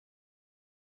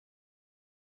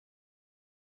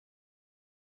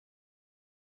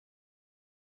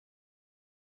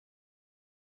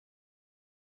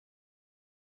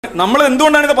നമ്മൾ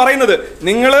എന്തുകൊണ്ടാണ് ഇത് പറയുന്നത്?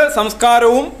 നിങ്ങൾ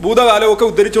സംസ്കാരവും ഭൂതകാലവും ഒക്കെ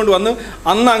ഉദ്ധരിച്ചുകൊണ്ട് വന്ന്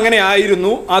അന്ന് അങ്ങനെ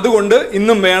ആയിരുന്നു, അതുകൊണ്ട്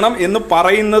ഇന്നും വേണം എന്ന്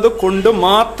പറയുന്നത് കൊണ്ട്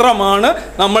മാത്രമാണ്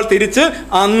നമ്മൾ തിരിച്ച്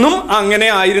അന്നും അങ്ങനെ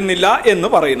ആയിരുന്നില്ല എന്ന്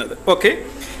പറയുന്നത്. ഓക്കെ,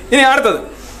 ഇനി അടുത്തത്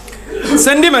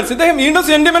സെന്റിമെന്റ്സ്. ഇദ്ദേഹം വീണ്ടും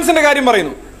സെന്റിമെന്റ്സിന്റെ കാര്യം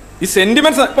പറയുന്നു. ഈ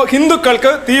സെന്റിമെന്റ്സ് ഇപ്പൊ ഹിന്ദുക്കൾക്ക്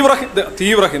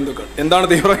തീവ്ര ഹിന്ദുക്കൾ. എന്താണ്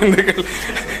തീവ്ര ഹിന്ദുക്കൾ?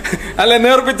 അല്ലെ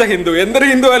നേർപ്പിച്ച ഹിന്ദു, എന്തൊരു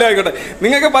ഹിന്ദു പോലെ ആയിക്കോട്ടെ,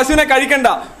 നിങ്ങൾക്ക് പശുവിനെ കഴിക്കണ്ട,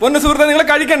 പൊന്നു സുഹൃത്തെ, നിങ്ങൾ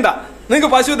കഴിക്കണ്ട, നിങ്ങൾക്ക്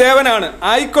പശു ദേവനാണ്,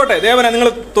 ആയിക്കോട്ടെ, ദേവനാ, നിങ്ങൾ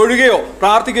തൊഴുകയോ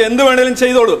പ്രാർത്ഥിക്കുകയോ എന്ത് വേണേലും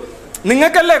ചെയ്തോളൂ,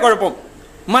 നിങ്ങൾക്കല്ലേ കുഴപ്പം.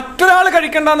 മറ്റൊരാൾ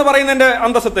കഴിക്കണ്ട എന്ന് പറയുന്നതിന്റെ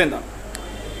അന്തസ്സത്തെ എന്താ?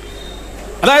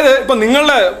 അതായത് ഇപ്പൊ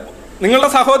നിങ്ങളുടെ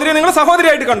സഹോദരിയെ നിങ്ങൾ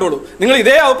സഹോദരിയായിട്ട് കണ്ടോളൂ. നിങ്ങൾ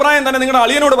ഇതേ അഭിപ്രായം തന്നെ നിങ്ങളുടെ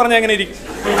അളിയനോട് പറഞ്ഞാൽ എങ്ങനെ ഇരിക്കും?